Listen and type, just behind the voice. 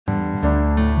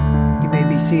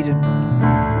seated.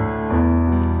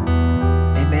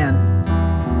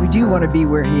 Amen. We do want to be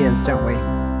where he is, don't we?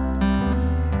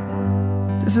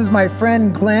 This is my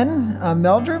friend Glenn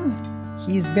Meldrum.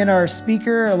 He's been our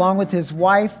speaker along with his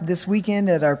wife this weekend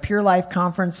at our Pure Life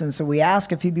conference, and so we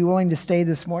asked if he'd be willing to stay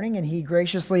this morning, and he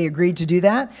graciously agreed to do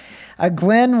that.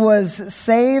 Glenn was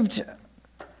saved,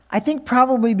 I think,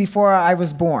 probably before I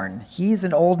was born. He's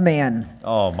an old man.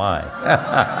 Oh, my.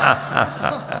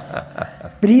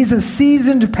 But he's a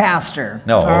seasoned pastor.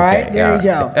 No, all right, okay, there you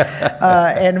go.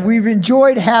 And we've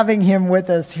enjoyed having him with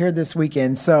us here this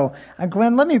weekend. So,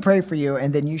 Glenn, let me pray for you,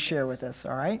 and then you share with us,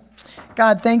 all right?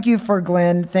 God, thank you for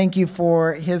Glenn. Thank you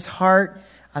for his heart.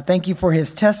 Thank you for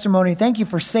his testimony. Thank you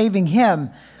for saving him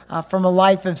from a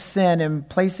life of sin and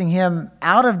placing him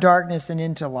out of darkness and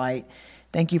into light.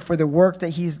 Thank you for the work that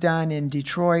he's done in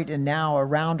Detroit and now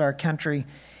around our country.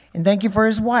 And thank you for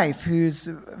his wife, who's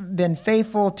been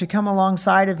faithful to come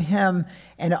alongside of him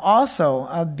and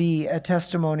also be a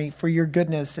testimony for your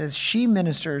goodness as she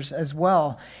ministers as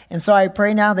well. And so I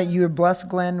pray now that you would bless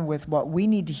Glenn with what we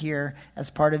need to hear as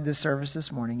part of this service this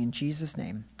morning. In Jesus'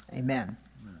 name, amen.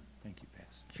 Thank you,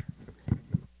 Pastor.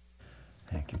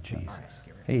 Thank you, Jesus.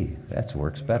 Hey, that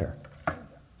works better.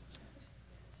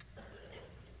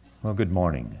 Well, good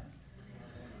morning.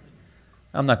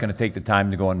 I'm not going to take the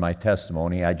time to go in my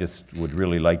testimony. I just would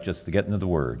really like just to get into the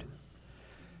Word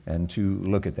and to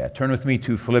look at that. Turn with me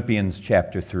to Philippians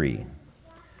chapter 3.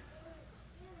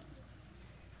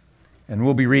 And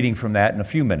we'll be reading from that in a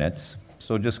few minutes,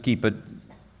 so just keep it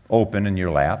open in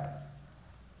your lap.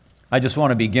 I just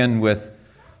want to begin with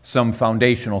some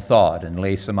foundational thought and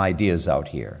lay some ideas out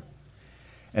here.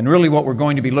 And really what we're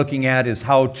going to be looking at is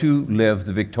how to live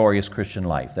the victorious Christian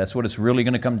life. That's what it's really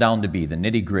going to come down to be, the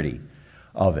nitty-gritty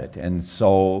of it. And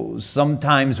so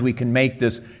sometimes we can make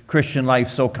this Christian life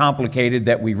so complicated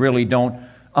that we really don't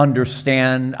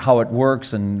understand how it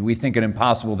works, and we think it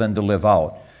impossible then to live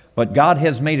out. But God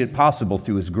has made it possible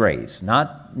through His grace,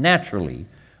 not naturally,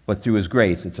 but through His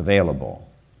grace it's available.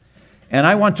 And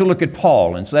I want to look at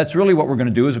Paul, and so that's really what we're going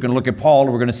to do, is we're going to look at Paul,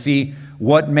 and we're going to see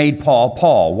what made Paul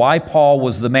Paul, why Paul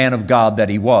was the man of God that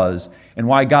he was, and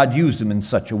why God used him in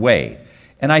such a way.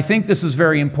 And I think this is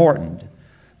very important.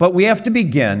 But we have to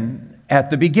begin at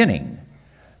the beginning.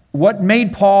 What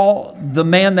made Paul the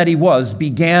man that he was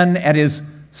began at his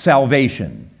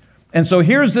salvation. And so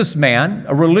here's this man,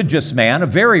 a religious man, a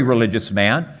very religious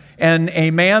man, and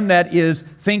a man that is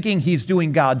thinking he's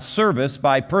doing God's service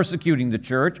by persecuting the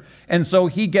church. And so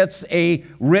he gets a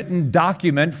written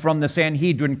document from the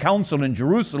Sanhedrin Council in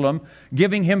Jerusalem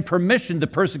giving him permission to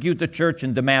persecute the church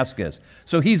in Damascus.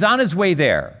 So he's on his way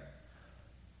there.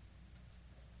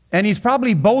 And he's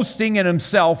probably boasting in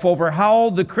himself over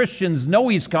how the Christians know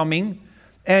he's coming,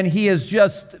 and he is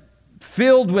just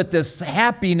filled with this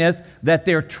happiness that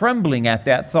they're trembling at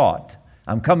that thought.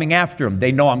 I'm coming after him.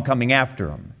 They know I'm coming after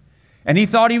him. And he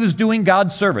thought he was doing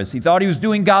God's service. He thought he was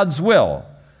doing God's will.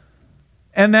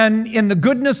 And then in the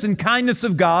goodness and kindness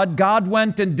of God, God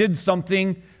went and did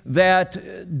something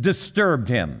that disturbed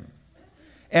him.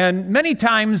 And many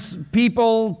times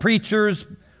people, preachers,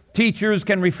 teachers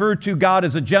can refer to God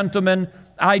as a gentleman.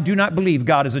 I do not believe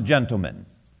God is a gentleman.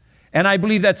 And I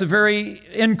believe that's a very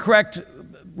incorrect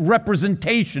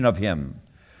representation of Him.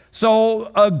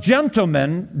 So a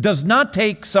gentleman does not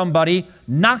take somebody,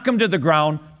 knock him to the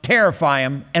ground, terrify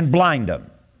him, and blind him.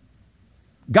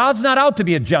 God's not out to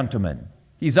be a gentleman.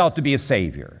 He's out to be a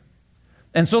Savior.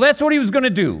 And so that's what he was going to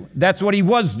do. That's what he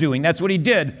was doing. That's what he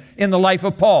did in the life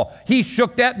of Paul. He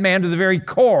shook that man to the very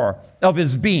core of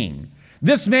his being.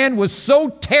 This man was so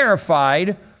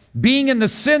terrified, being in the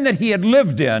sin that he had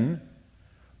lived in,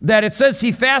 that it says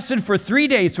he fasted for 3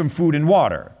 days from food and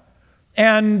water.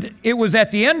 And it was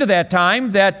at the end of that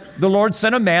time that the Lord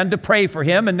sent a man to pray for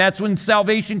him, and that's when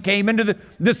salvation came into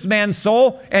this man's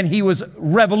soul, and he was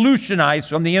revolutionized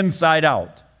from the inside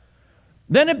out.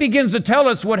 Then it begins to tell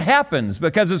us what happens,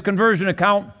 because his conversion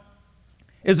account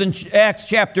is in Acts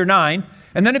chapter 9,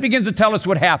 and then it begins to tell us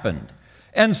what happened.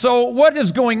 And so what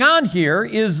is going on here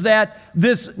is that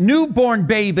this newborn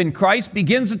babe in Christ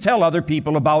begins to tell other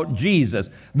people about Jesus,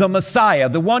 the Messiah,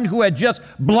 the one who had just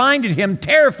blinded him,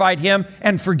 terrified him,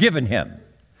 and forgiven him.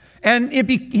 And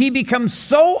he becomes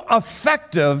so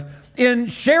effective in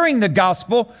sharing the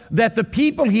gospel that the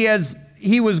people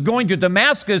he was going to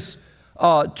Damascus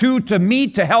to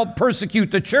meet, to help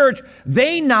persecute the church,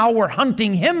 they now were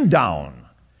hunting him down.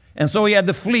 And so he had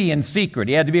to flee in secret.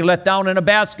 He had to be let down in a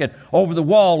basket over the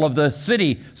wall of the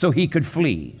city so he could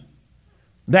flee.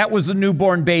 That was the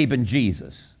newborn babe in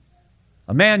Jesus.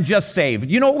 A man just saved.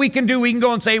 You know what we can do? We can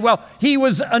go and say, well, he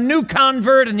was a new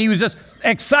convert and he was just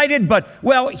excited, but,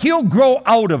 well, he'll grow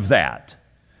out of that.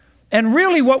 And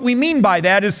really what we mean by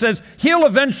that is says he'll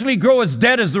eventually grow as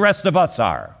dead as the rest of us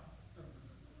are.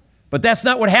 But that's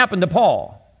not what happened to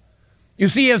Paul. You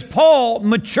see, as Paul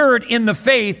matured in the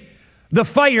faith, the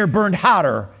fire burned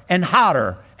hotter and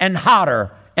hotter and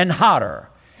hotter and hotter.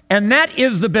 And that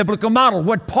is the biblical model.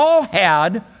 What Paul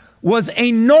had was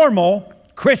a normal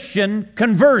Christian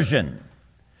conversion.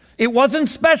 It wasn't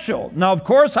special. Now, of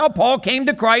course, how Paul came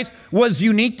to Christ was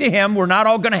unique to him. We're not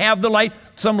all going to have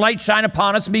some light shine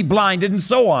upon us and be blinded and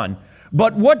so on.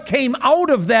 But what came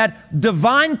out of that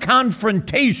divine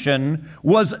confrontation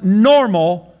was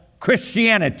normal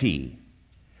Christianity.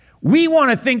 We want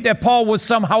to think that Paul was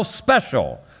somehow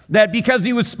special, that because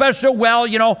he was special, well,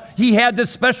 he had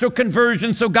this special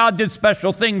conversion, so God did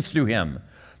special things through him.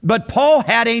 But Paul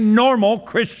had a normal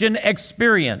Christian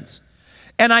experience.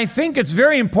 And I think it's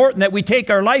very important that we take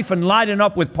our life and line it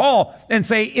up with Paul and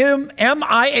say, am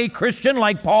I a Christian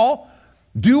like Paul?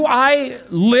 Do I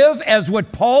live as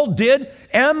what Paul did?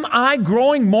 Am I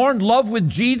growing more in love with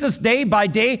Jesus day by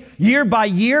day, year by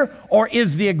year? Or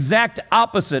is the exact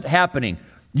opposite happening?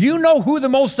 You know who the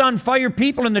most on fire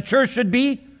people in the church should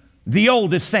be? The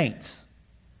oldest saints.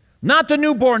 Not the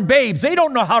newborn babes. They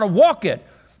don't know how to walk it.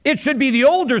 It should be the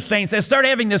older saints that start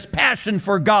having this passion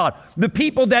for God. The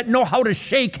people that know how to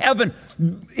shake heaven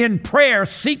in prayer,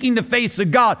 seeking the face of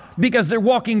God because they're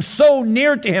walking so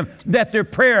near to Him that their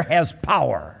prayer has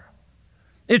power.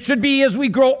 It should be as we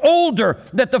grow older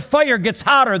that the fire gets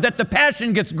hotter, that the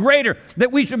passion gets greater,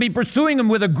 that we should be pursuing Him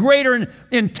with a greater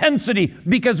intensity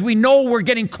because we know we're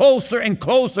getting closer and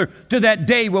closer to that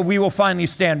day where we will finally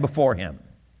stand before Him.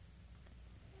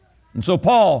 And so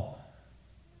Paul,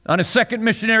 on his second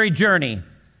missionary journey,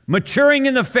 maturing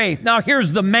in the faith. Now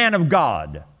here's the man of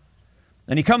God.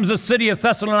 And he comes to the city of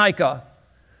Thessalonica.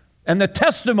 And the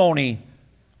testimony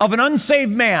of an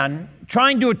unsaved man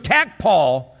trying to attack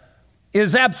Paul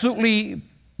is absolutely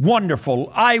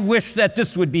wonderful. I wish that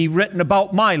this would be written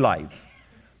about my life.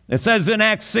 It says in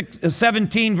Acts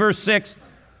 17, verse 6,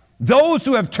 those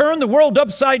who have turned the world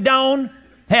upside down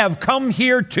have come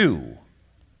here too.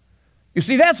 You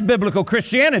see, that's biblical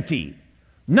Christianity.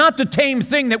 Not the tame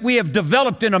thing that we have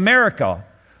developed in America,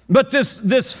 but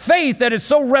this faith that is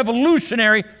so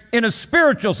revolutionary in a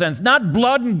spiritual sense, not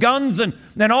blood and guns and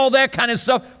all that kind of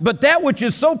stuff, but that which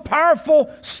is so powerful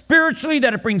spiritually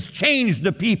that it brings change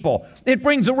to people. It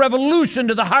brings a revolution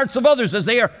to the hearts of others as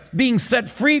they are being set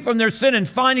free from their sin and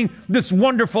finding this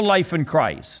wonderful life in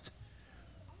Christ.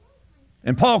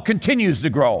 And Paul continues to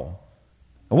grow.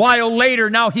 A while later,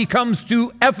 now he comes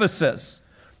to Ephesus,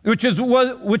 which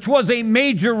was a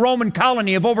major Roman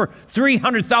colony of over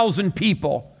 300,000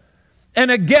 people. And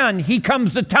again, he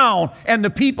comes to town, and the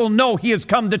people know he has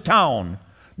come to town.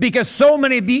 Because so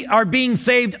many are being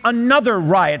saved, another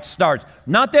riot starts.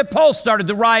 Not that Paul started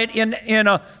the riot in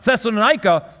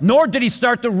Thessalonica, nor did he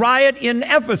start the riot in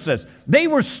Ephesus. They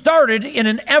were started in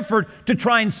an effort to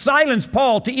try and silence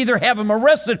Paul, to either have him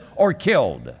arrested or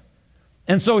killed.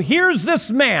 And so here's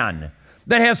this man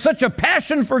that has such a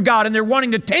passion for God, and they're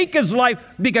wanting to take his life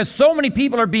because so many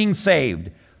people are being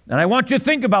saved. And I want you to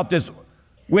think about this.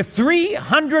 With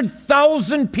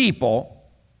 300,000 people,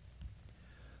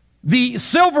 the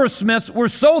silversmiths were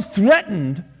so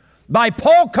threatened by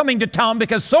Paul coming to town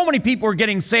because so many people were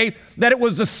getting saved that it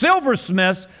was the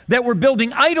silversmiths that were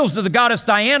building idols to the goddess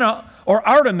Diana or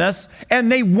Artemis, and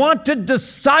they wanted to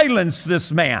silence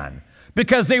this man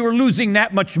because they were losing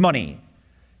that much money.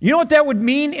 You know what that would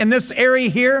mean in this area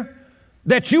here?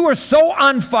 That you were so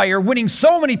on fire, winning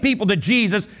so many people to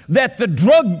Jesus, that the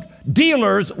drug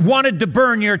dealers wanted to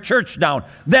burn your church down.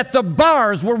 That the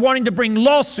bars were wanting to bring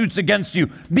lawsuits against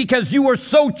you because you were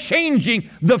so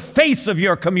changing the face of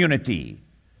your community.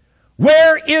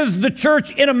 Where is the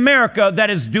church in America that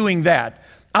is doing that?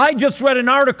 I just read an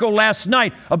article last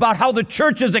night about how the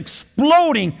church is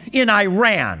exploding in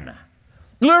Iran.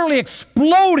 Literally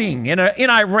exploding in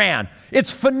Iran. It's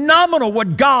phenomenal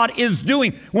what God is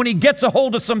doing when He gets a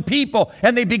hold of some people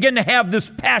and they begin to have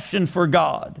this passion for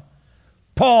God.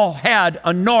 Paul had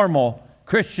a normal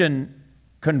Christian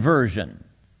conversion.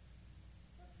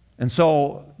 And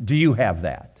so, do you have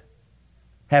that?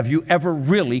 Have you ever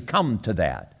really come to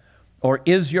that? Or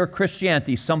is your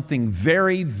Christianity something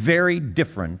very, very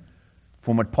different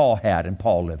from what Paul had and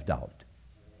Paul lived out?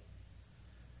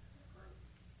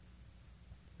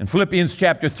 In Philippians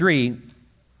chapter 3,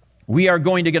 we are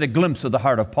going to get a glimpse of the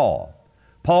heart of Paul.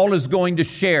 Paul is going to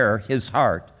share his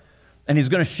heart, and he's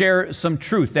going to share some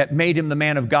truth that made him the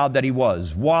man of God that he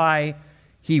was, why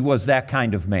he was that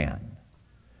kind of man.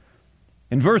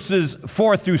 In verses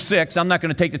 4 through 6, I'm not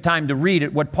going to take the time to read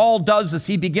it. What Paul does is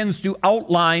he begins to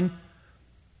outline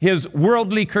his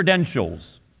worldly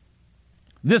credentials.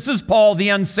 This is Paul, the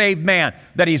unsaved man,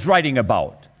 that he's writing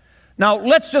about. Now,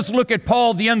 let's just look at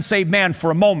Paul, the unsaved man,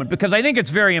 for a moment, because I think it's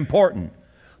very important.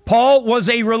 Paul was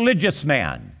a religious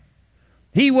man.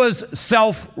 He was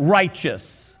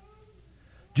self-righteous.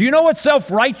 Do you know what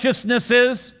self-righteousness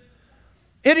is?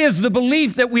 It is the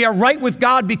belief that we are right with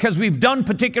God because we've done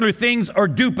particular things or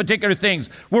do particular things.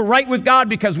 We're right with God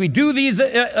because we do these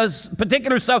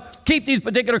particular stuff, keep these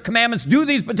particular commandments, do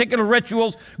these particular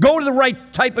rituals, go to the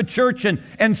right type of church,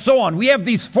 and so on. We have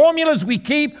these formulas we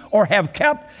keep or have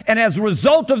kept, and as a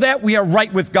result of that, we are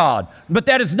right with God. But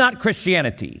that is not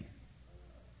Christianity.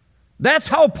 That's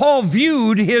how Paul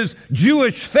viewed his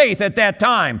Jewish faith at that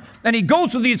time. And he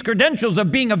goes through these credentials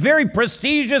of being a very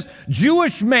prestigious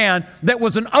Jewish man that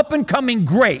was an up-and-coming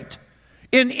great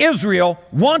in Israel,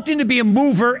 wanting to be a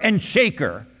mover and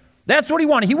shaker. That's what he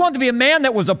wanted. He wanted to be a man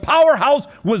that was a powerhouse,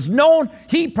 was known.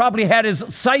 He probably had his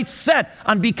sights set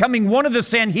on becoming one of the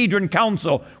Sanhedrin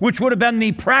Council, which would have been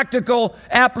the practical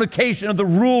application of the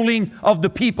ruling of the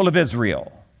people of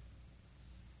Israel.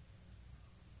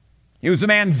 He was a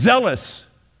man zealous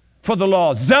for the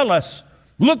law, zealous.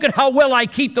 Look at how well I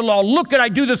keep the law. Look at I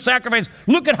do the sacrifice.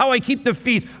 Look at how I keep the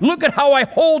feast. Look at how I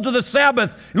hold to the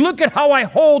Sabbath. Look at how I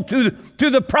hold to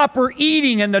the proper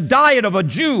eating and the diet of a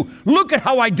Jew. Look at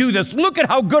how I do this. Look at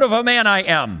how good of a man I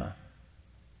am.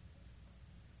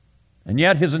 And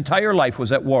yet his entire life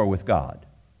was at war with God.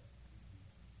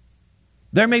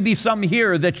 There may be some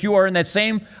here that you are in that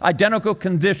same identical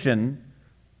condition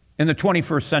in the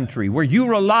 21st century, where you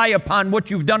rely upon what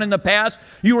you've done in the past,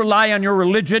 you rely on your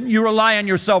religion, you rely on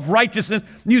your self-righteousness,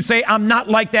 you say, I'm not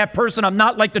like that person, I'm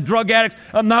not like the drug addicts,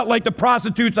 I'm not like the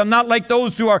prostitutes, I'm not like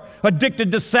those who are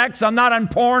addicted to sex, I'm not on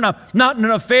porn, I'm not in an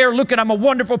affair, look at, I'm a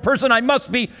wonderful person, I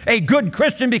must be a good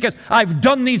Christian because I've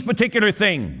done these particular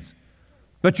things.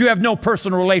 But you have no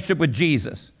personal relationship with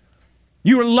Jesus.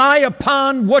 You rely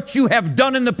upon what you have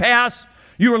done in the past,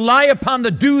 you rely upon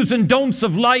the do's and don'ts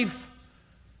of life,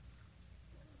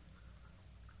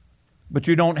 but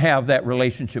you don't have that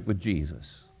relationship with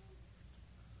Jesus.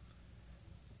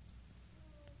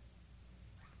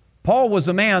 Paul was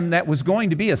a man that was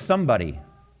going to be a somebody.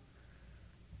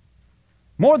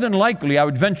 More than likely, I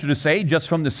would venture to say, just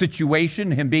from the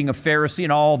situation, him being a Pharisee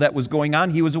and all that was going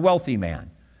on, he was a wealthy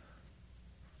man,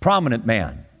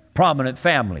 prominent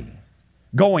family,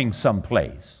 going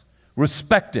someplace,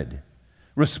 respected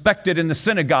in the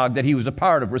synagogue that he was a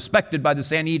part of, respected by the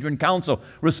Sanhedrin Council,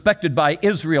 respected by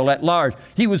Israel at large.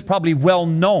 He was probably well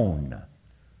known.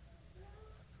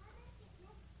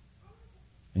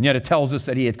 And yet it tells us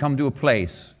that he had come to a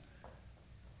place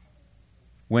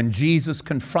when Jesus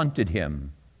confronted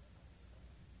him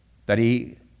that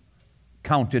he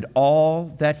counted all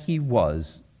that he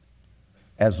was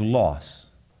as loss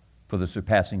for the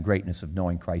surpassing greatness of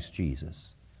knowing Christ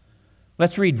Jesus.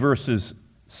 Let's read verses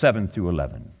 7 through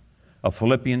 11 of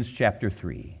Philippians chapter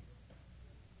 3.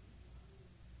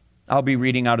 I'll be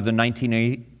reading out of the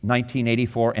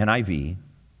 1984 NIV.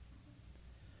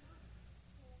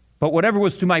 But whatever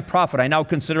was to my profit, I now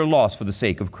consider loss for the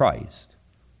sake of Christ.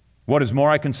 What is more,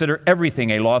 I consider everything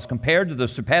a loss compared to the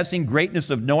surpassing greatness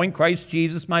of knowing Christ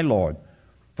Jesus my Lord,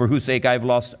 for whose sake I have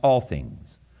lost all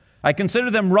things. I consider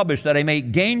them rubbish that I may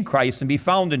gain Christ and be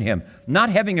found in him, not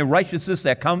having a righteousness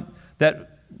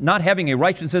not having a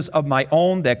righteousness of my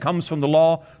own that comes from the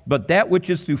law, but that which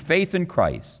is through faith in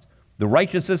Christ, the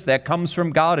righteousness that comes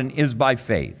from God and is by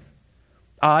faith.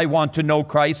 I want to know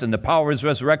Christ and the power of his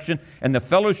resurrection and the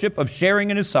fellowship of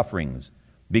sharing in his sufferings,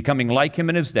 becoming like him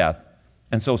in his death,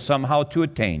 and so somehow to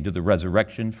attain to the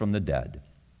resurrection from the dead.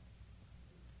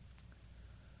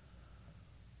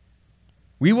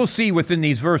 We will see within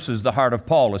these verses the heart of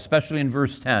Paul, especially in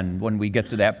verse 10 when we get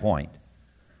to that point.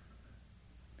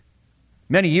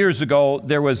 Many years ago,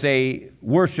 there was a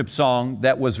worship song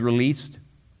that was released.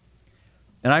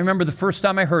 And I remember the first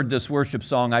time I heard this worship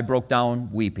song, I broke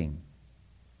down weeping.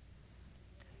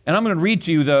 And I'm going to read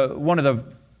to you one of the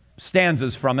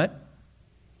stanzas from it.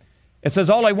 It says,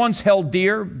 all I once held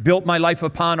dear, built my life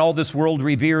upon, all this world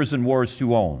reveres and wars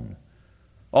to own.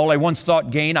 All I once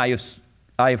thought gain, I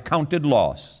have counted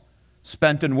loss,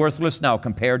 spent and worthless now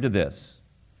compared to this.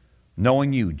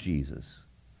 Knowing you, Jesus,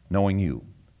 knowing you.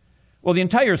 Well, the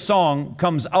entire song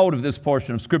comes out of this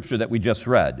portion of Scripture that we just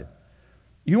read.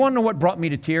 You want to know what brought me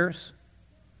to tears?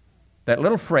 That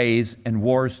little phrase, and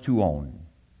wars to own.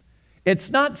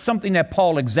 It's not something that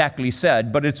Paul exactly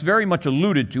said, but it's very much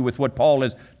alluded to with what Paul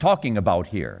is talking about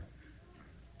here.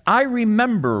 I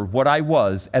remember what I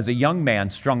was as a young man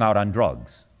strung out on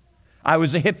drugs. I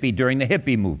was a hippie during the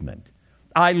hippie movement.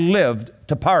 I lived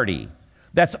to party.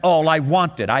 That's all I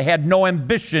wanted. I had no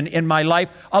ambition in my life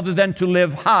other than to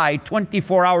live high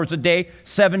 24 hours a day,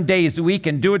 7 days a week,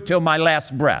 and do it till my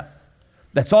last breath.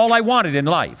 That's all I wanted in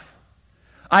life.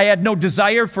 I had no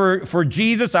desire for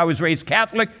Jesus. I was raised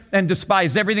Catholic and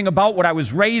despised everything about what I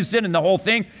was raised in and the whole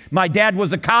thing. My dad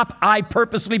was a cop. I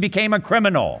purposely became a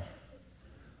criminal.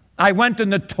 I went in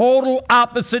the total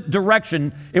opposite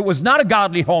direction. It was not a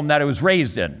godly home that I was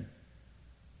raised in.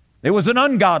 It was an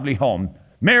ungodly home.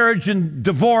 Marriage and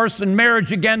divorce and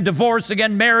marriage again, divorce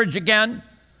again, marriage again.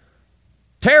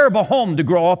 Terrible home to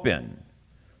grow up in.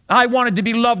 I wanted to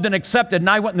be loved and accepted, and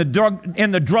I went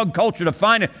in the drug culture to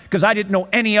find it because I didn't know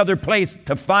any other place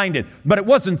to find it. But it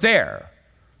wasn't there.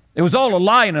 It was all a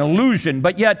lie and an illusion,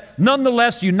 but yet,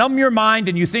 nonetheless, you numb your mind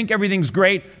and you think everything's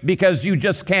great because you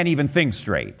just can't even think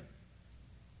straight.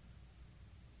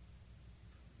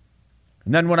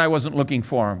 And then when I wasn't looking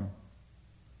for him,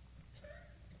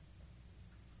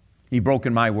 he broke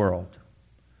in my world.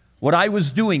 What I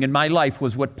was doing in my life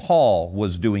was what Paul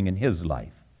was doing in his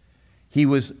life. He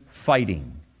was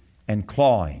fighting and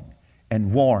clawing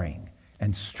and warring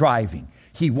and striving.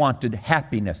 He wanted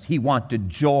happiness. He wanted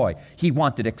joy. He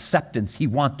wanted acceptance. He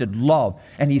wanted love.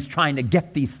 And he's trying to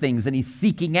get these things, and he's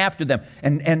seeking after them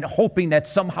and hoping that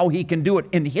somehow he can do it.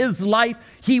 In his life,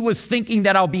 he was thinking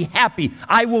that I'll be happy.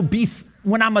 I will be...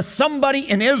 When I'm a somebody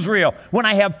in Israel, when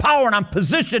I have power and I'm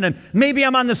positioned and maybe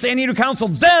I'm on the San Diego Council,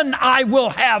 then I will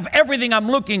have everything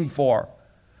I'm looking for.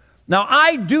 Now,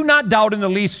 I do not doubt in the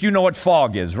least you know what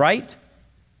fog is, right?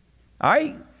 All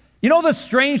right? You know the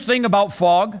strange thing about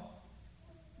fog?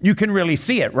 You can really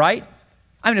see it, right?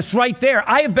 I mean, it's right there.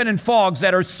 I have been in fogs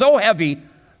that are so heavy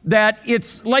that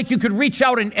it's like you could reach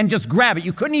out and just grab it.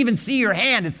 You couldn't even see your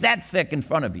hand. It's that thick in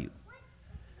front of you.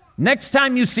 Next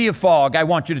time you see a fog, I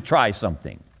want you to try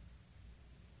something.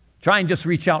 Try and just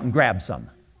reach out and grab some.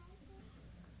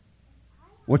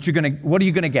 What are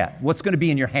you going to get? What's going to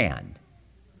be in your hand?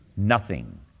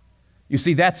 Nothing. You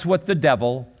see, that's what the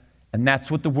devil and that's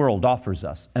what the world offers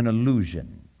us, an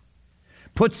illusion.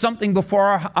 Put something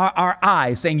before our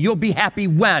eyes saying you'll be happy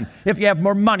when, if you have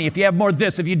more money, if you have more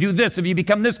this, if you do this, if you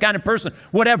become this kind of person,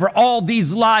 whatever, all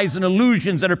these lies and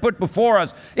illusions that are put before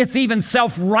us. It's even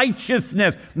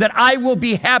self-righteousness, that I will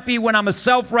be happy when I'm a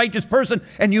self-righteous person,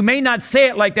 and you may not say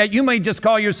it like that. You may just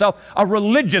call yourself a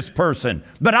religious person,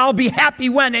 but I'll be happy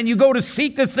when, and you go to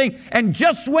seek this thing, and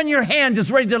just when your hand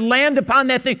is ready to land upon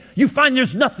that thing, you find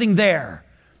there's nothing there.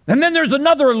 And then there's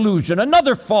another illusion,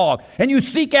 another fog, and you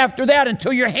seek after that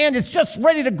until your hand is just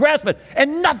ready to grasp it,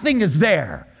 and nothing is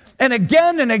there. And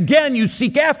again you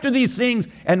seek after these things,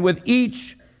 and with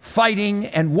each fighting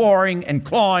and warring and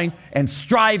clawing and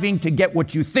striving to get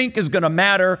what you think is going to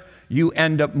matter, you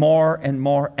end up more and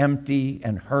more empty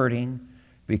and hurting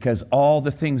because all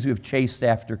the things you've chased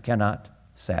after cannot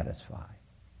satisfy.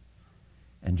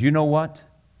 And you know what?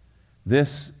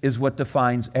 This is what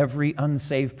defines every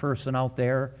unsaved person out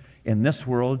there in this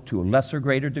world to a lesser,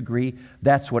 greater degree.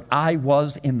 That's what I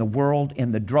was in the world,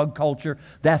 in the drug culture.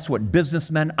 That's what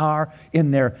businessmen are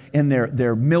in their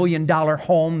million-dollar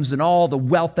homes and all the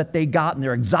wealth that they got and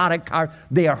their exotic cars.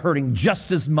 They are hurting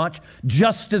just as much.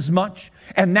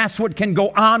 And that's what can go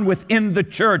on within the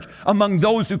church among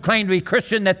those who claim to be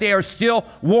Christian, that they are still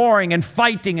warring and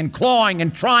fighting and clawing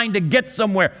and trying to get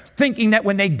somewhere, thinking that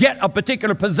when they get a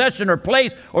particular possession or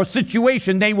place or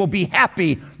situation, they will be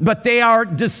happy. But they are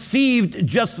deceived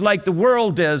just like the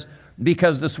world is,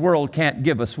 because this world can't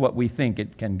give us what we think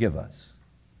it can give us.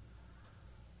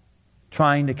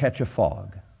 Trying to catch a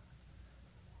fog.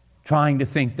 Trying to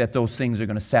think that those things are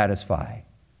going to satisfy.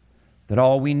 That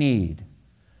all we need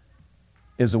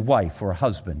is a wife or a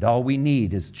husband. All we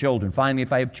need is children. Finally,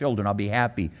 if I have children, I'll be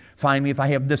happy. Finally, if I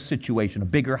have this situation, a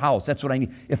bigger house, that's what I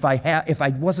need. If I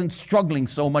wasn't struggling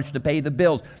so much to pay the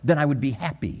bills, then I would be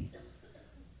happy.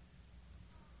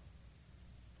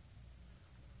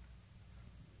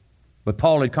 But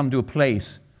Paul had come to a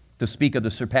place to speak of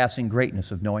the surpassing greatness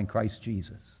of knowing Christ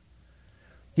Jesus.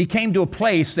 He came to a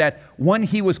place that when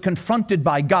he was confronted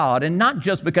by God, and not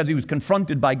just because he was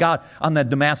confronted by God on that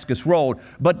Damascus road,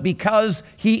 but because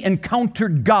he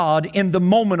encountered God in the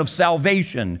moment of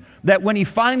salvation, that when he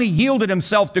finally yielded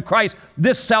himself to Christ,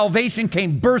 this salvation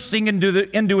came bursting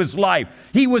into his life.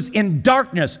 He was in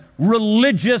darkness,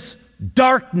 religious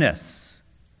darkness,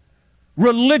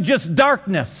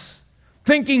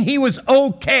 thinking he was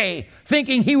okay,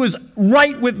 thinking he was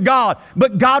right with God.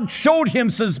 But God showed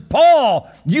him, says,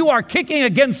 Paul, you are kicking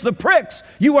against the pricks.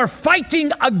 You are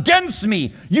fighting against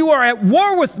me. You are at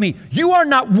war with me. You are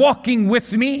not walking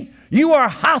with me. You are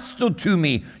hostile to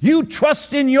me. You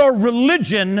trust in your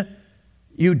religion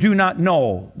you do not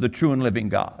know the true and living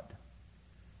God.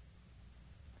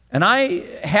 And I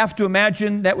have to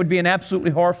imagine that would be an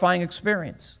absolutely horrifying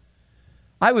experience.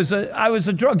 I was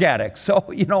a drug addict, so,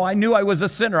 I knew I was a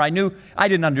sinner. I knew I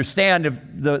didn't understand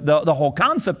the whole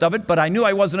concept of it, but I knew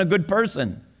I wasn't a good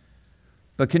person.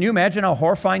 But can you imagine how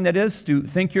horrifying that is to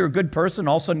think you're a good person,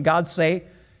 all of a sudden God say,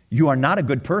 you are not a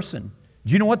good person.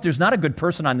 Do you know what? There's not a good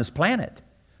person on this planet.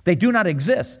 They do not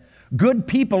exist. Good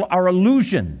people are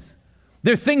illusions.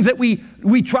 They're things that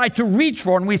we try to reach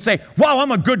for, and we say, wow,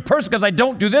 I'm a good person because I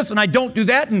don't do this and I don't do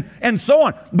that and so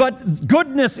on. But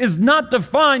goodness is not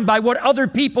defined by what other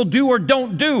people do or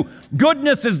don't do.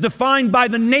 Goodness is defined by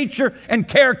the nature and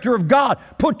character of God.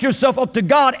 Put yourself up to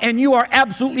God and you are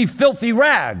absolutely filthy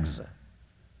rags.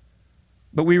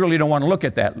 But we really don't want to look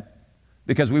at that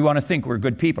because we want to think we're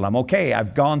good people. I'm okay.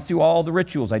 I've gone through all the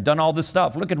rituals. I've done all this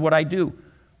stuff. Look at what I do.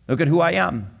 Look at who I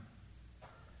am.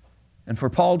 And for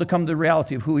Paul to come to the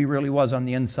reality of who he really was on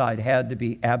the inside had to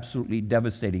be absolutely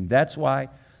devastating. That's why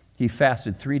he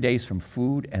fasted 3 days from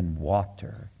food and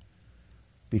water,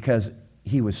 because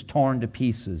he was torn to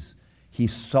pieces. He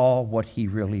saw what he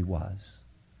really was.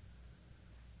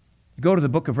 You go to the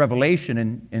book of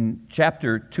Revelation in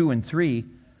chapter 2 and 3,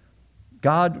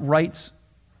 God writes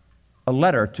a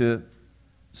letter to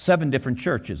 7 different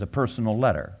churches, a personal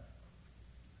letter.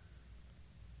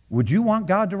 Would you want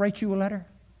God to write you a letter?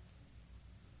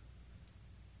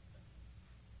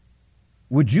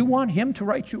 Would you want him to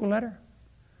write you a letter?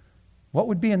 What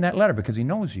would be in that letter? Because he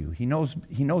knows you. He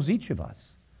knows each of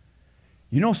us.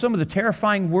 You know some of the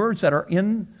terrifying words that are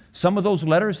in some of those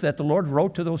letters that the Lord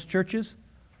wrote to those churches?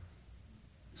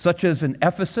 Such as in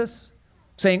Ephesus,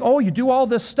 saying, oh, you do all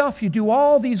this stuff. You do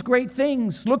all these great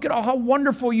things. Look at how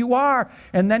wonderful you are.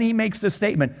 And then he makes this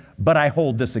statement, but I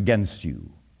hold this against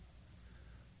you.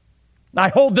 I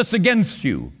hold this against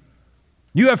you.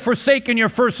 You have forsaken your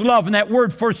first love, and that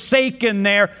word forsaken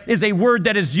there is a word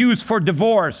that is used for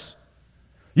divorce.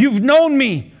 You've known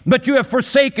me, but you have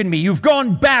forsaken me. You've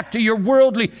gone back to your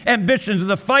worldly ambitions,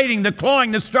 the fighting, the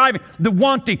clawing, the striving, the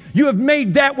wanting. You have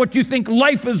made that what you think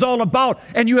life is all about,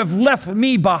 and you have left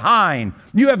me behind.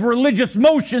 You have religious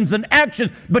motions and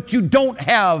actions, but you don't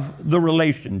have the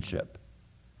relationship.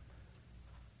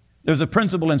 There's a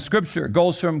principle in Scripture, it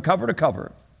goes from cover to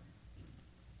cover,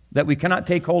 that we cannot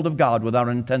take hold of God without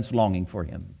an intense longing for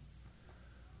him.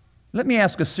 Let me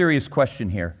ask a serious question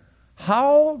here.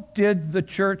 How did the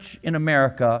church in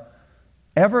America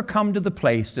ever come to the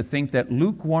place to think that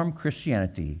lukewarm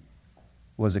Christianity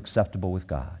was acceptable with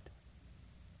God?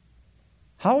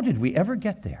 How did we ever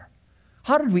get there?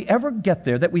 How did we ever get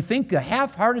there that we think a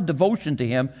half-hearted devotion to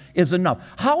him is enough?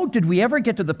 How did we ever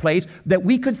get to the place that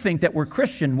we could think that we're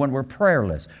Christian when we're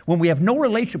prayerless, when we have no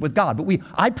relationship with God? But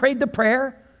I prayed the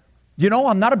prayer.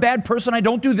 I'm not a bad person. I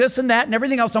don't do this and that and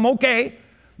everything else. I'm okay.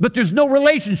 But there's no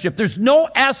relationship. There's no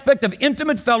aspect of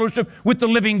intimate fellowship with the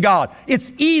living God.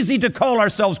 It's easy to call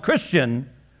ourselves Christian.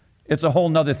 It's a whole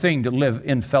nother thing to live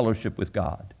in fellowship with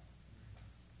God.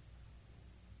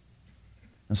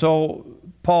 And so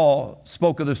Paul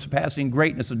spoke of the surpassing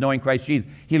greatness of knowing Christ Jesus.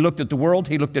 He looked at the world,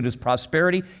 he looked at his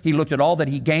prosperity, he looked at all that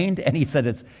he gained, and he said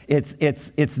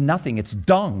it's nothing, it's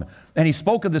dung. And he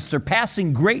spoke of the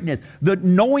surpassing greatness, that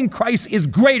knowing Christ is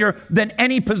greater than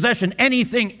any possession,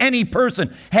 anything, any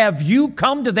person. Have you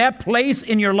come to that place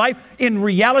in your life in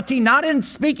reality, not in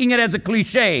speaking it as a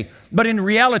cliche, but in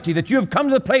reality, that you have come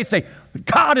to the place say,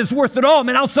 God is worth it all.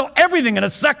 Man, I'll sell everything in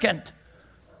a second.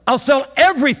 I'll sell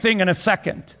everything in a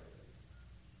second.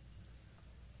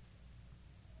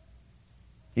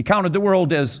 He counted the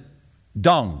world as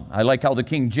dung. I like how the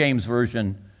King James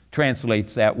Version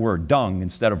translates that word, dung,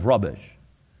 instead of rubbish.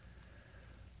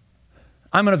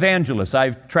 I'm an evangelist.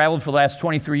 I've traveled for the last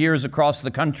 23 years across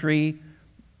the country,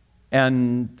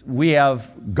 and we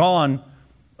have gone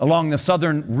along the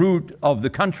southern route of the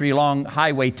country along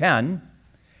Highway 10.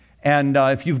 And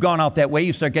if you've gone out that way,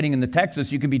 you start getting into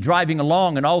Texas, you can be driving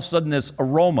along, and all of a sudden this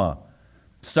aroma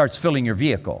starts filling your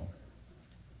vehicle.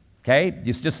 Okay?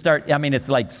 You just start, it's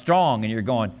like strong, and you're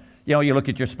going, you look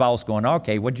at your spouse going,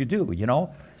 okay, what'd you do,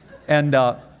 And,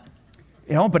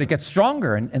 but it gets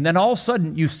stronger, and then all of a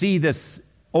sudden you see this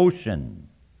ocean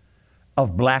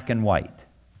of black and white.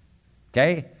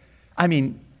 Okay?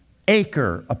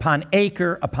 Acre upon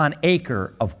acre upon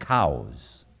acre of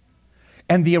cows.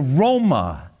 And the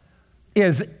aroma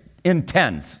is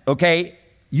intense, okay?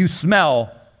 You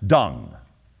smell dung.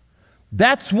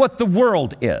 That's what the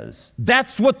world is.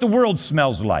 That's what the world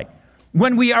smells like.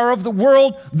 When we are of the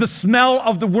world, the smell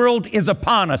of the world is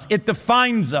upon us. It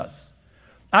defines us.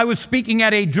 I was speaking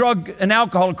at a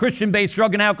Christian-based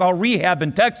drug and alcohol rehab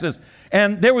in Texas,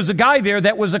 and there was a guy there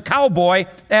that was a cowboy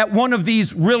at one of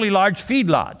these really large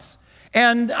feedlots.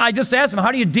 And I just asked him,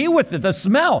 how do you deal with it, the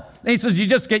smell? And he says, you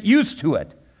just get used to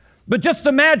it. But just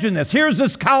imagine this. Here's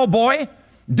this cowboy,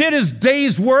 did his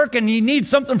day's work, and he needs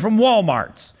something from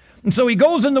Walmart's. And so he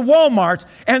goes into Walmart's,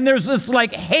 and there's this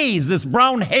like haze, this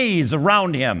brown haze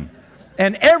around him.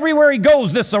 And everywhere he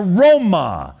goes, this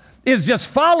aroma is just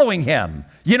following him.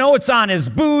 You know, it's on his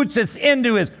boots, it's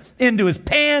into his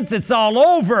pants, it's all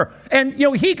over. And, you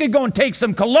know, he could go and take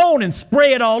some cologne and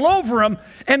spray it all over him,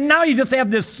 and now you just have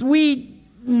this sweet,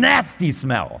 nasty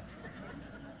smell.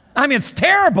 I mean, it's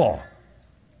terrible.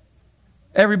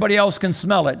 Everybody else can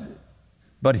smell it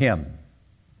but him.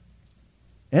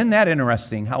 Isn't that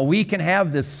interesting, how we can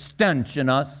have this stench in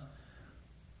us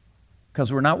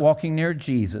because we're not walking near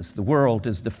Jesus. The world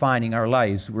is defining our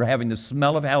lives. We're having the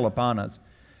smell of hell upon us,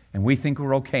 and we think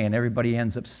we're okay, and everybody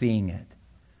ends up seeing it.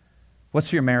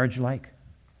 What's your marriage like?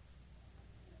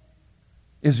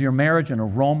 Is your marriage an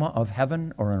aroma of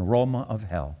heaven or an aroma of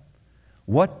hell?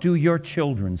 What do your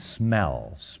children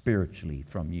smell spiritually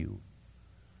from you?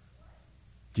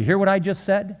 Do you hear what I just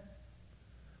said?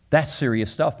 That's serious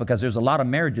stuff, because there's a lot of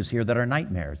marriages here that are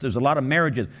nightmares. There's a lot of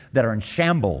marriages that are in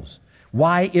shambles.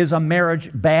 Why is a marriage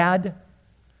bad?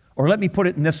 Or let me put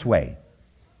it in this way.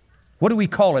 What do we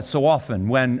call it so often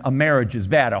when a marriage is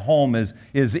bad, a home is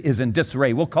in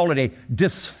disarray? We'll call it a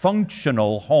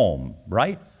dysfunctional home,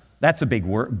 right? That's a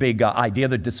big idea,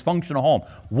 the dysfunctional home.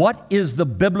 What is the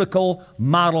biblical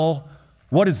model?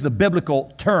 What is the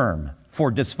biblical term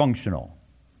for dysfunctional?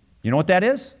 You know what that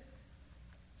is?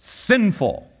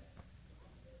 Sinful.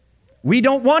 We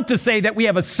don't want to say that we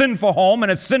have a sinful home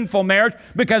and a sinful marriage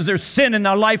because there's sin in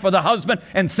the life of the husband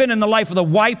and sin in the life of the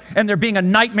wife, and they're being a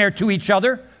nightmare to each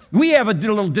other. We have a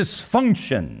little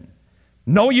dysfunction.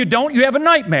 No, you don't. You have a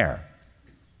nightmare.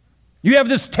 You have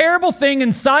this terrible thing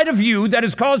inside of you that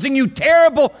is causing you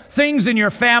terrible things in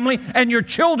your family, and your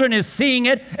children is seeing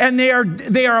it, and they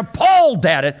are appalled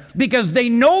at it because they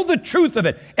know the truth of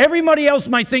it. Everybody else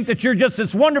might think that you're just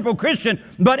this wonderful Christian,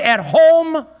 but at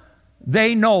home,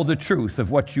 they know the truth of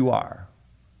what you are.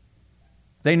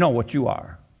 They know what you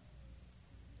are.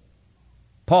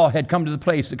 Paul had come to the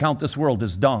place to count this world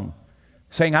as dung,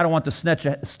 saying, I don't want the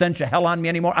stench of hell on me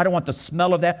anymore. I don't want the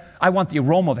smell of that. I want the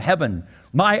aroma of heaven.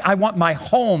 I want my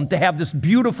home to have this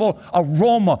beautiful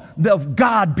aroma of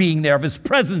God being there, of His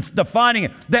presence defining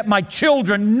it, that my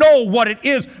children know what it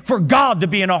is for God to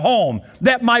be in a home,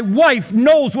 that my wife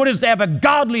knows what it is to have a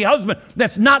godly husband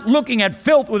that's not looking at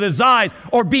filth with his eyes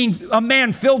or being a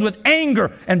man filled with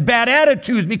anger and bad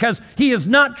attitudes because he is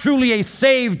not truly a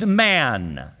saved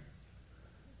man,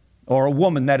 or a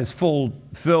woman that is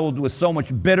filled with so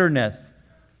much bitterness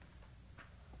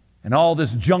and all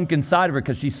this junk inside of her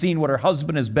because she's seen what her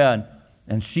husband has been,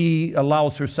 and she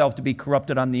allows herself to be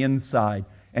corrupted on the inside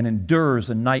and endures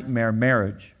a nightmare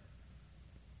marriage,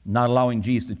 not allowing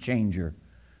Jesus to change her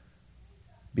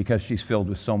because she's filled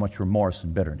with so much remorse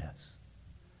and bitterness.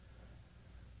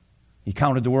 He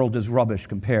counted the world as rubbish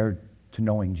compared to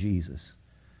knowing Jesus.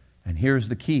 And here's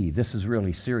the key. This is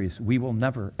really serious. We will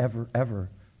never, ever, ever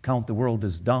count the world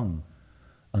as dung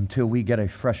until we get a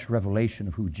fresh revelation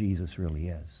of who Jesus really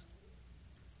is.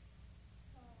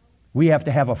 We have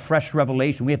to have a fresh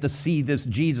revelation. We have to see this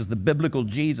Jesus, the biblical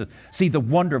Jesus, see the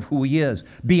wonder of who He is,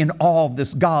 be in awe of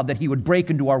this God, that He would break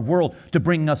into our world to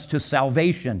bring us to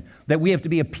salvation, that we have to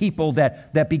be a people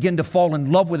that begin to fall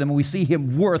in love with Him, and we see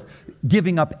Him worth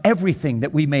giving up everything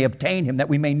that we may obtain Him, that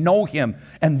we may know Him.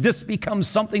 And this becomes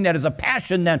something that is a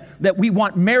passion then, that we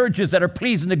want marriages that are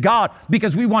pleasing to God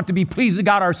because we want to be pleasing to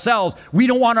God ourselves. We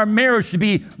don't want our marriage to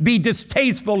be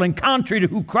distasteful and contrary to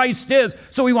who Christ is,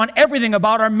 so we want everything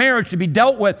about our marriage to be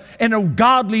dealt with in a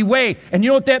godly way. And you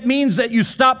know what that means? That you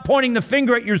stop pointing the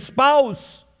finger at your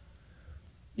spouse.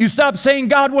 You stop saying,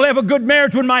 God, we'll have a good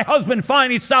marriage when my husband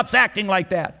finally stops acting like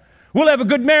that. We'll have a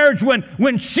good marriage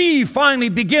when she finally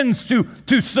begins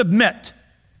to submit.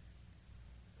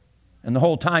 And the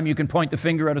whole time you can point the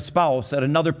finger at a spouse, at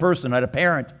another person, at a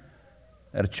parent,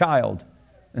 at a child,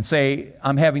 and say,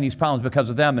 I'm having these problems because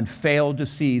of them, and fail to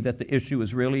see that the issue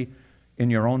is really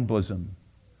in your own bosom.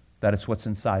 That is what's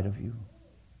inside of you.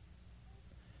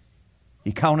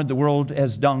 He counted the world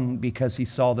as dung because he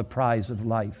saw the prize of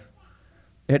life.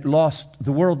 The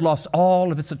world lost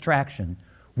all of its attraction.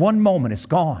 One moment, it's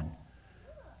gone.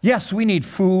 Yes, we need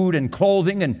food and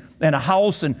clothing and a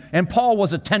house, and Paul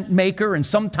was a tent maker, and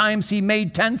sometimes he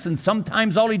made tents, and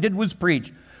sometimes all he did was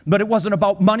preach. But it wasn't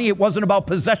about money. It wasn't about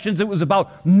possessions. It was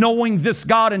about knowing this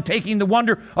God and taking the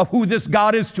wonder of who this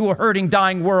God is to a hurting,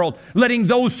 dying world. Letting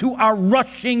those who are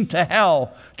rushing to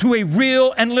hell, to a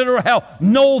real and literal hell,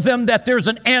 know them that there's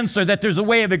an answer, that there's a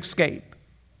way of escape.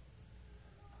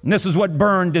 And this is what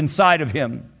burned inside of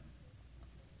him.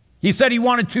 He said he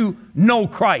wanted to know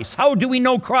Christ. How do we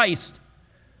know Christ?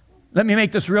 Let me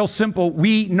make this real simple.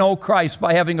 We know Christ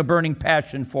by having a burning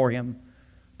passion for him,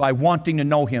 by wanting to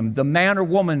know him. The man or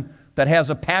woman that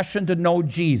has a passion to know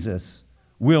Jesus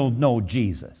will know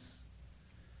Jesus.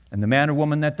 And the man or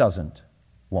woman that doesn't,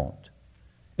 won't.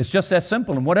 It's just that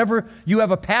simple. And whatever you have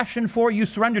a passion for, you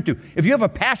surrender to. If you have a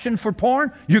passion for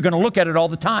porn, you're going to look at it all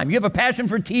the time. You have a passion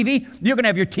for TV, you're going to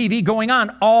have your TV going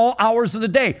on all hours of the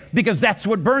day because that's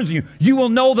what burns you. You will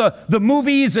know the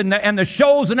movies and the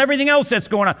shows and everything else that's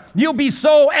going on. You'll be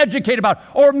so educated about it.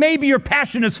 Or maybe your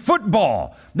passion is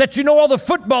football, that you know all the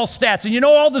football stats and you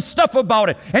know all the stuff about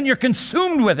it and you're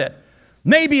consumed with it.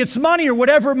 Maybe it's money or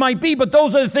whatever it might be, but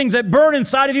those are the things that burn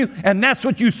inside of you, and that's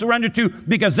what you surrender to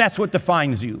because that's what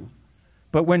defines you.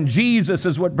 But when Jesus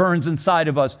is what burns inside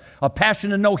of us, a passion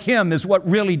to know him is what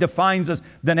really defines us,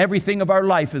 then everything of our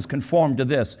life is conformed to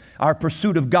this. Our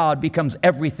pursuit of God becomes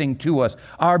everything to us.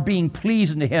 Our being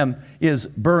pleasing to him is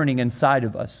burning inside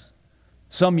of us.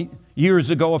 A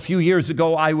few years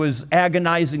ago, I was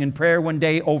agonizing in prayer one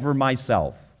day over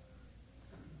myself.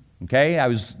 Okay, I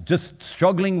was just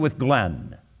struggling with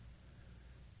Glenn.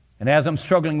 And as I'm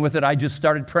struggling with it, I just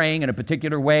started praying in a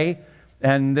particular way.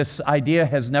 And this idea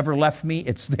has never left me.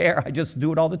 It's there. I just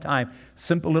do it all the time.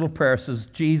 Simple little prayer says,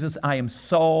 Jesus, I am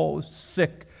so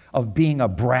sick of being a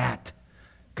brat.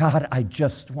 God, I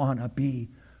just want to be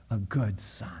a good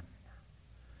son.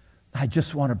 I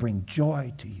just want to bring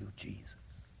joy to you, Jesus.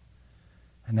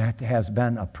 And that has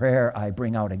been a prayer I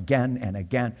bring out again and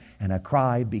again, and I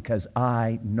cry because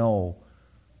I know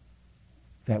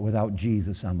that without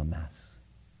Jesus, I'm a mess.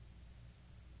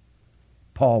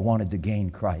 Paul wanted to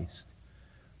gain Christ.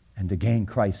 And to gain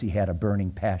Christ, he had a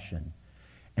burning passion.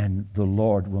 And the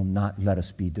Lord will not let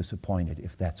us be disappointed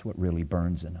if that's what really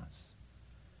burns in us.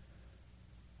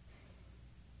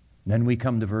 And then we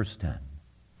come to verse 10.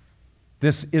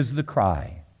 This is the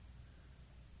cry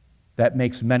that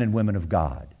makes men and women of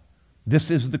God.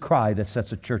 This is the cry that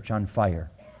sets a church on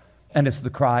fire. And it's the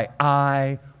cry,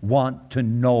 I want to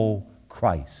know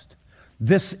Christ.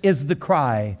 This is the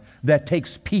cry that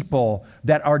takes people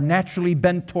that are naturally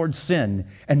bent towards sin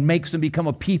and makes them become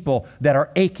a people that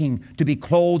are aching to be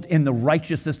clothed in the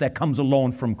righteousness that comes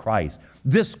alone from Christ.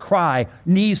 This cry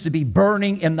needs to be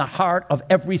burning in the heart of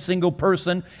every single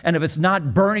person. And if it's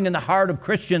not burning in the heart of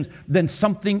Christians, then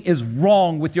something is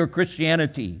wrong with your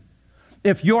Christianity.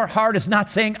 If your heart is not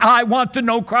saying, I want to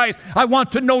know Christ, I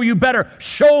want to know you better,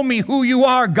 show me who you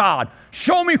are, God.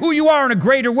 Show me who you are in a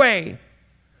greater way.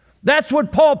 That's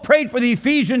what Paul prayed for the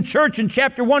Ephesian church in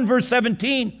chapter 1, verse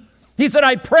 17. He said,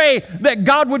 I pray that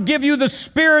God would give you the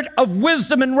spirit of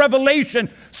wisdom and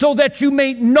revelation so that you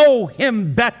may know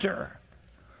him better.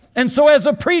 And so as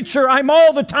a preacher, I'm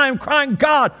all the time crying,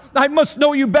 God, I must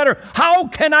know you better. How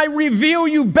can I reveal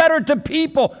you better to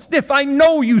people if I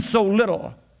know you so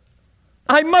little?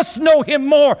 I must know him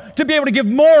more to be able to give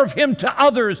more of him to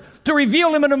others, to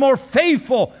reveal him in a more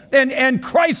faithful and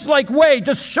Christ-like way.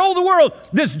 Just show the world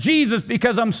this Jesus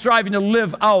because I'm striving to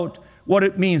live out what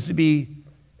it means to be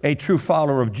a true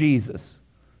follower of Jesus.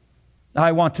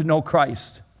 I want to know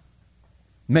Christ.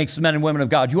 Makes men and women of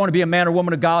God. You want to be a man or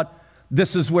woman of God?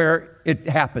 This is where it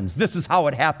happens. This is how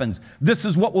it happens. This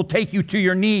is what will take you to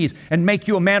your knees and make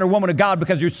you a man or woman of God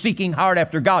because you're seeking hard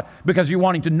after God, because you're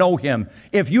wanting to know him.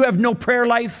 If you have no prayer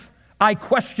life, I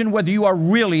question whether you are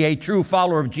really a true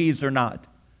follower of Jesus or not.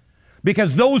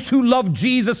 Because those who love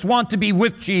Jesus want to be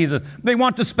with Jesus. They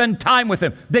want to spend time with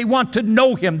him. They want to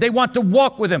know him. They want to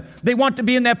walk with him. They want to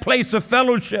be in that place of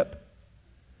fellowship.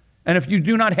 And if you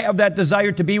do not have that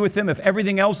desire to be with him, if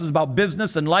everything else is about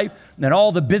business and life and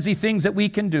all the busy things that we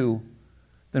can do,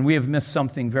 then we have missed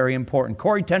something very important.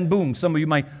 Corrie ten Boom, some of you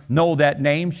might know that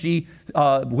name. She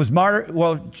was martyred.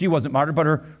 Well, she wasn't martyred, but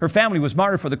her family was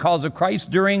martyred for the cause of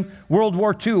Christ during World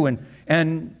War II.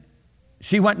 And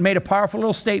she went and made a powerful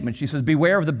little statement. She says,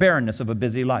 beware of the barrenness of a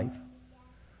busy life.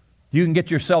 You can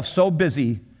get yourself so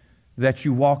busy that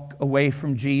you walk away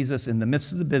from Jesus in the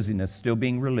midst of the busyness, still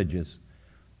being religious,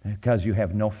 because you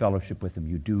have no fellowship with him.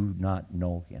 You do not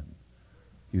know him.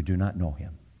 You do not know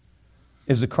him.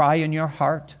 Is the cry in your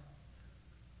heart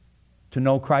to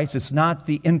know Christ? It's not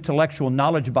the intellectual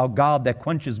knowledge about God that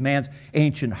quenches man's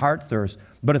ancient heart thirst,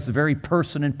 but it's the very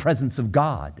person and presence of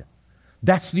God.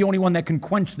 That's the only one that can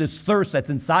quench this thirst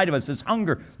that's inside of us, this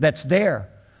hunger that's there,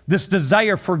 this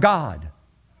desire for God.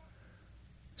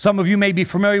 Some of you may be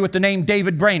familiar with the name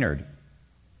David Brainerd.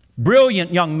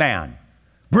 Brilliant young man.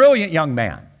 Brilliant young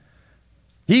man.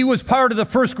 He was part of the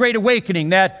First Great Awakening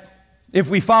that, if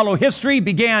we follow history,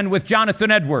 began with Jonathan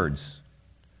Edwards.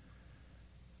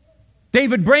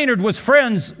 David Brainerd was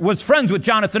friends with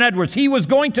Jonathan Edwards. He was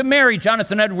going to marry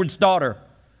Jonathan Edwards' daughter.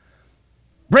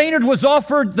 Brainerd was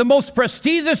offered the most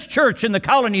prestigious church in the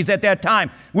colonies at that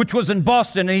time, which was in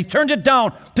Boston, and he turned it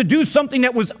down to do something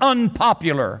that was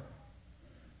unpopular,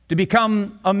 to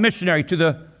become a missionary to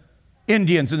the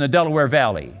Indians in the Delaware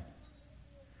Valley.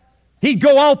 He'd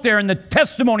go out there, and the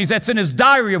testimonies that's in his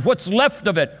diary of what's left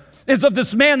of it is of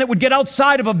this man that would get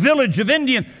outside of a village of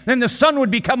Indians, and the sun would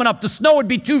be coming up, the snow would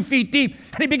be 2 feet deep,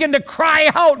 and he began to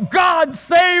cry out, God,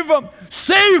 save him,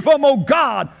 oh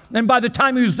God. And by the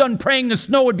time he was done praying, the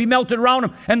snow would be melted around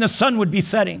him, and the sun would be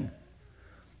setting.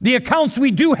 The accounts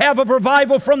we do have of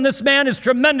revival from this man is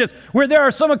tremendous, where there are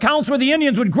some accounts where the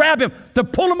Indians would grab him to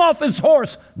pull him off his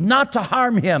horse, not to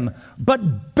harm him,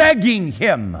 but begging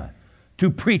him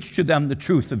to preach to them the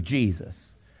truth of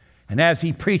Jesus. And as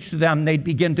he preached to them, they'd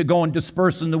begin to go and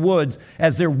disperse in the woods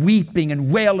as they're weeping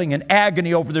and wailing in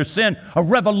agony over their sin, a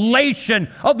revelation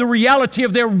of the reality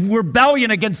of their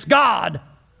rebellion against God.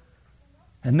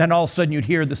 And then all of a sudden you'd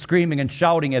hear the screaming and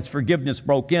shouting as forgiveness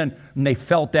broke in, and they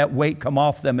felt that weight come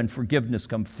off them and forgiveness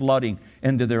come flooding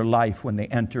into their life when they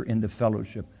enter into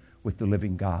fellowship with the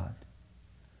living God.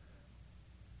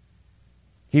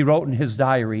 He wrote in his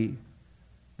diary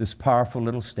this powerful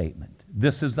little statement.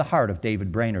 This is the heart of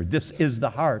David Brainerd. This is the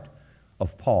heart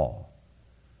of Paul.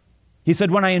 He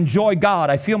said, when I enjoy God,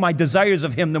 I feel my desires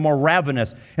of him the more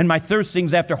ravenous, and my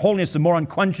thirstings after holiness the more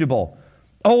unquenchable.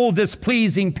 Oh, this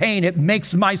pleasing pain, it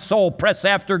makes my soul press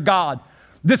after God.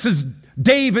 This is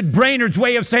David Brainerd's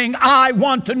way of saying, I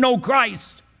want to know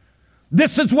Christ.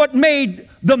 This is what made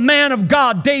the man of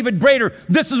God, David Brainerd.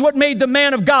 This is what made the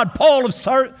man of God, Paul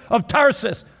of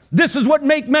Tarsus. This is what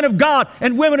make men of God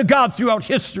and women of God throughout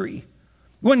history.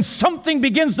 When something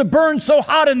begins to burn so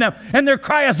hot in them and their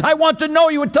cry is, I want to know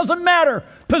you, it doesn't matter.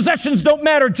 Possessions don't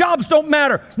matter. Jobs don't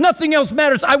matter. Nothing else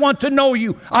matters. I want to know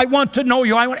you. I want to know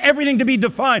you. I want everything to be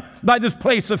defined by this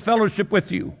place of fellowship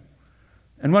with you.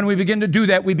 And when we begin to do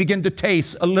that, we begin to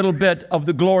taste a little bit of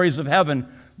the glories of heaven,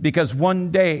 because one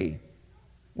day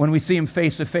when we see him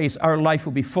face to face, our life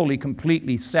will be fully,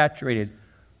 completely saturated,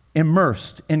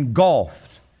 immersed,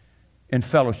 engulfed in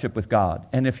fellowship with God.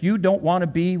 And if you don't want to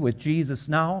be with Jesus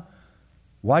now,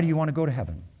 why do you want to go to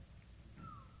heaven?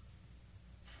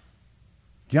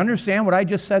 Do you understand what I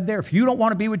just said there? If you don't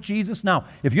want to be with Jesus now,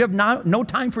 if you have no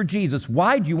time for Jesus,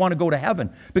 why do you want to go to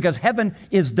heaven? Because heaven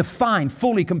is defined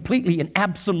fully, completely, and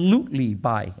absolutely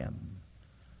by him.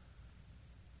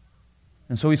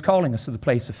 And so he's calling us to the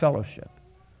place of fellowship.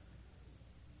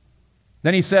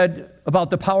 Then he said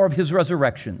about the power of his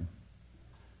resurrection,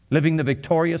 living the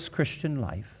victorious Christian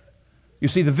life. You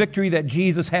see, the victory that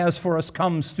Jesus has for us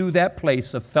comes through that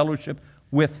place of fellowship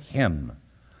with him.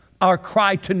 Our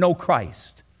cry to know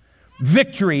Christ.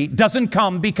 Victory doesn't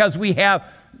come because we have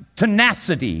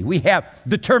tenacity, we have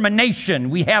determination,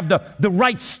 we have the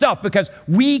right stuff, because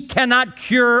we cannot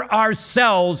cure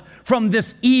ourselves from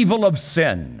this evil of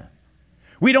sin.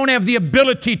 We don't have the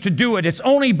ability to do it. It's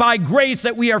only by grace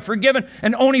that we are forgiven,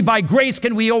 and only by grace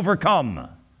can we overcome.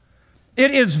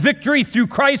 It is victory through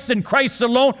Christ and Christ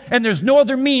alone, and there's no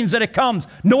other means that it comes,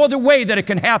 no other way that it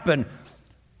can happen.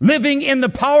 Living in the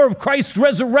power of Christ's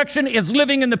resurrection is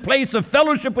living in the place of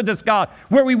fellowship with this God,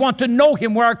 where we want to know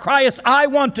him, where our cry is, I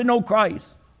want to know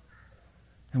Christ.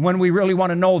 And when we really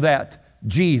want to know that,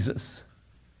 Jesus,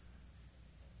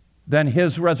 then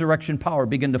his resurrection power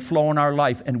begin to flow in our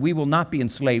life, and we will not be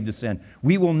enslaved to sin.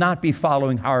 We will not be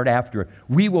following hard after it.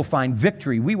 We will find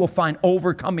victory. We will find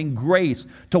overcoming grace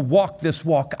to walk this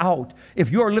walk out.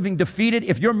 If you're living defeated,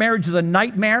 if your marriage is a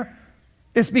nightmare,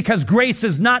 it's because grace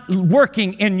is not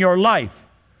working in your life.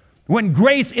 When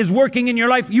grace is working in your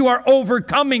life, you are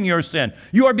overcoming your sin.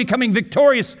 You are becoming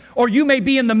victorious, or you may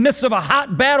be in the midst of a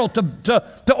hot battle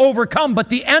to overcome, but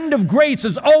the end of grace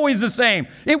is always the same.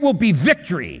 It will be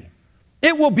victory.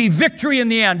 It will be victory in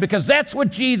the end, because that's what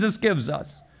Jesus gives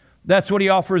us. That's what he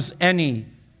offers any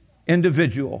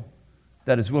individual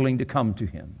that is willing to come to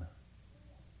him.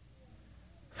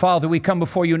 Father, we come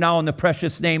before you now in the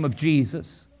precious name of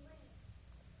Jesus.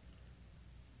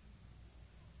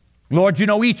 Lord, you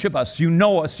know each of us. You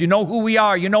know who we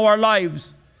are. You know our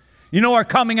lives. You know our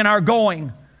coming and our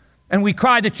going. And we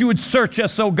cry that you would search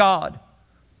us, oh God.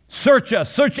 Search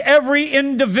us. Search every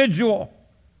individual.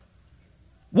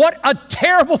 What a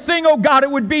terrible thing, oh God,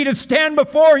 it would be to stand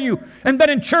before you and been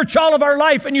in church all of our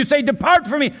life and you say, depart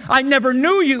from me, I never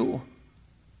knew you.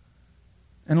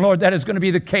 And Lord, that is going to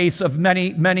be the case of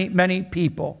many, many, many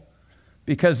people,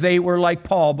 because they were like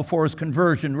Paul before his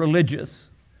conversion, religious,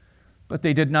 but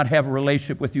they did not have a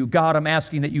relationship with you. God, I'm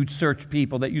asking that you'd search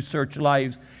people, that you search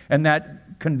lives, and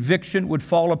that conviction would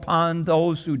fall upon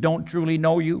those who don't truly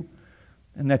know you,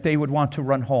 and that they would want to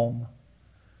run home.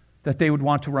 That they would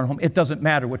want to run home. It doesn't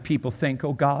matter what people think.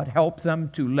 Oh God, help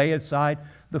them to lay aside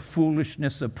the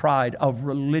foolishness of pride, of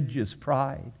religious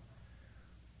pride,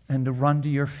 and to run to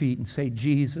your feet and say,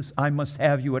 Jesus, I must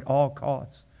have you at all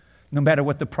costs. No matter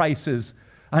what the price is,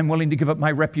 I'm willing to give up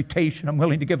my reputation. I'm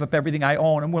willing to give up everything I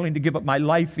own. I'm willing to give up my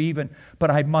life even.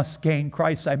 But I must gain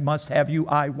Christ. I must have you.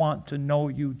 I want to know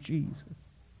you, Jesus.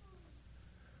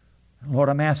 Lord,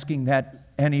 I'm asking that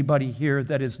anybody here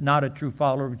that is not a true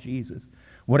follower of Jesus,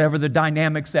 whatever the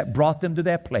dynamics that brought them to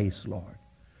that place, Lord,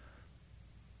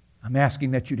 I'm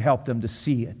asking that you'd help them to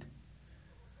see it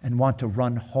and want to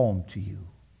run home to you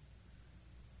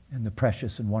in the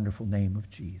precious and wonderful name of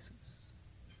Jesus.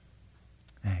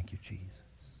 Thank you, Jesus.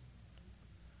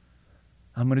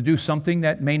 I'm going to do something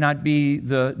that may not be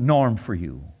the norm for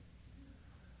you,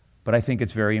 but I think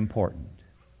it's very important.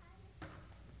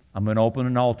 I'm going to open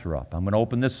an altar up. I'm going to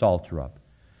open this altar up.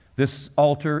 This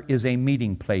altar is a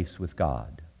meeting place with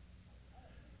God.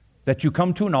 That you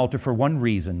come to an altar for one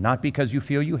reason, not because you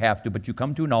feel you have to, but you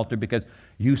come to an altar because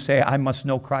you say, I must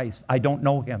know Christ. I don't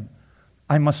know Him.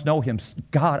 I must know Him.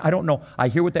 God, I don't know. I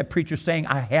hear what that preacher's saying.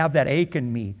 I have that ache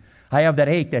in me. I have that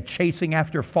ache, that chasing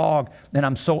after fog, and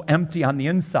I'm so empty on the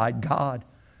inside. God,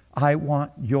 I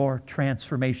want your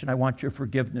transformation. I want your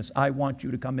forgiveness. I want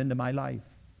you to come into my life.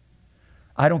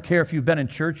 I don't care if you've been in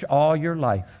church all your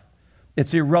life.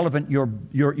 It's irrelevant,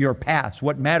 your past.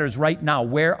 What matters right now,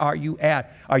 where are you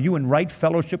at? Are you in right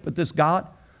fellowship with this God?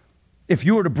 If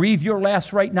you were to breathe your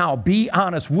last right now, be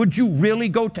honest, would you really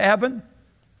go to heaven?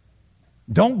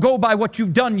 Don't go by what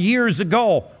you've done years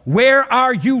ago. Where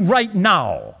are you right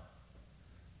now?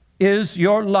 Is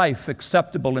your life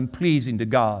acceptable and pleasing to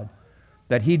God?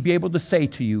 That He'd be able to say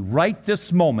to you right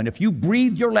this moment, if you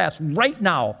breathe your last right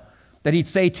now, that He'd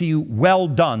say to you, well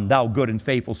done, thou good and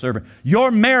faithful servant. Your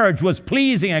marriage was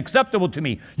pleasing and acceptable to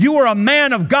me. You were a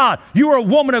man of God. You were a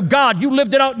woman of God. You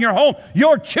lived it out in your home.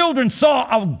 Your children saw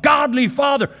a godly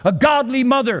father, a godly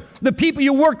mother. The people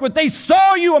you worked with, they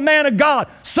saw you a man of God,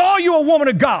 saw you a woman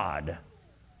of God.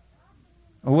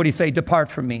 Or would He say, depart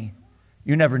from me.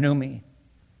 You never knew me.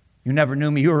 You never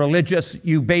knew me. You were religious.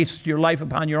 You based your life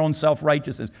upon your own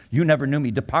self-righteousness. You never knew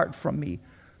me. Depart from me.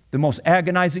 The most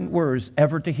agonizing words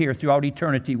ever to hear throughout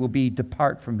eternity will be,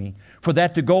 depart from me. For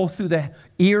that to go through the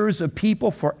ears of people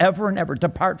forever and ever,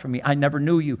 depart from me, I never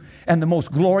knew you. And the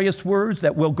most glorious words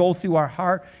that will go through our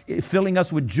heart, filling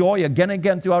us with joy again and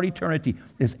again throughout eternity,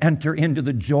 is enter into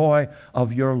the joy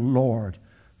of your Lord,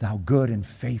 thou good and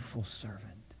faithful servant.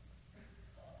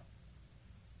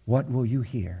 What will you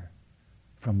hear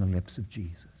from the lips of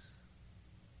Jesus?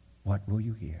 What will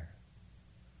you hear?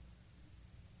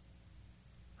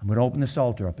 I'm going to open this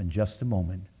altar up in just a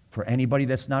moment for anybody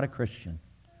that's not a Christian.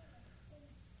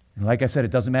 And like I said, it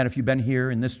doesn't matter if you've been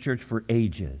here in this church for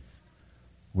ages.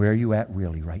 Where are you at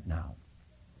really right now?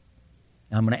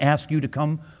 I'm going to ask you to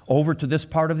come over to this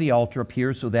part of the altar up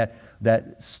here so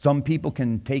that some people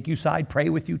can take you aside, pray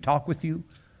with you, talk with you,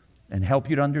 and help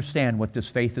you to understand what this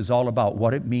faith is all about,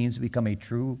 what it means to become a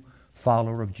true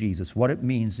follower of Jesus, what it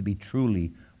means to be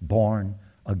truly born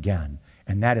again.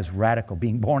 And that is radical.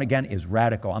 Being born again is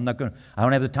radical. I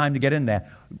don't have the time to get in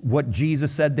that. What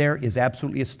Jesus said there is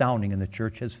absolutely astounding, and the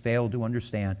church has failed to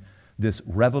understand this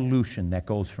revolution that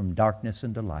goes from darkness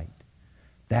into light.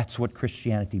 That's what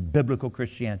Christianity, biblical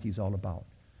Christianity, is all about.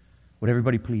 Would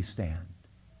everybody please stand?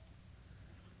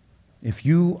 If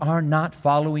you are not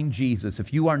following Jesus,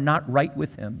 if you are not right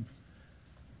with Him,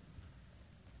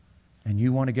 and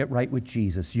you want to get right with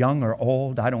Jesus, young or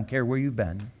old, I don't care where you've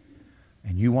been,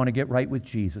 and you want to get right with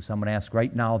Jesus, I'm going to ask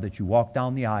right now that you walk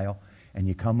down the aisle and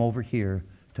you come over here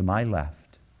to my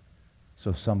left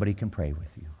so somebody can pray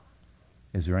with you.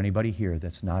 Is there anybody here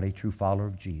that's not a true follower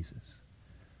of Jesus?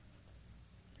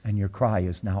 And your cry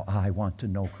is now, I want to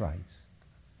know Christ.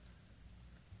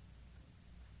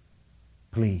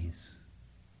 Please,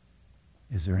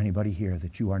 is there anybody here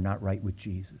that you are not right with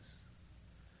Jesus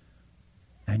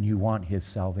and you want His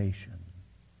salvation?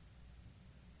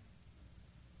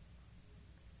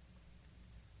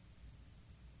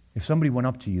 If somebody went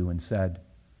up to you and said,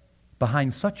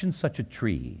 behind such and such a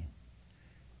tree,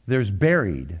 there's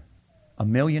buried $1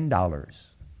 million,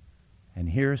 and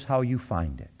here's how you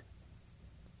find it,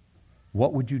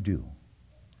 what would you do?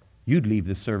 You'd leave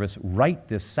the service right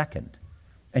this second,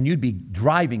 And you'd be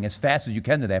driving as fast as you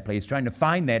can to that place, trying to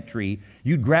find that tree.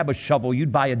 You'd grab a shovel.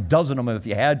 You'd buy a dozen of them if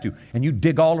you had to. And you'd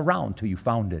dig all around till you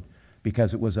found it,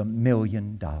 because it was $1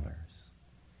 million.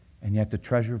 And yet the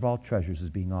treasure of all treasures is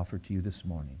being offered to you this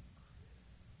morning.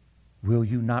 Will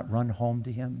you not run home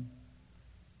to Him?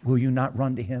 Will you not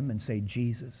run to Him and say,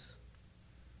 Jesus,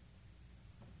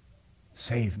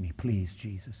 save me, please,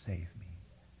 Jesus, save me.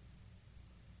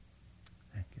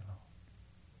 Thank you, Lord.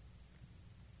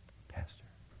 Pastor,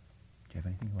 do you have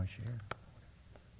anything you want to share?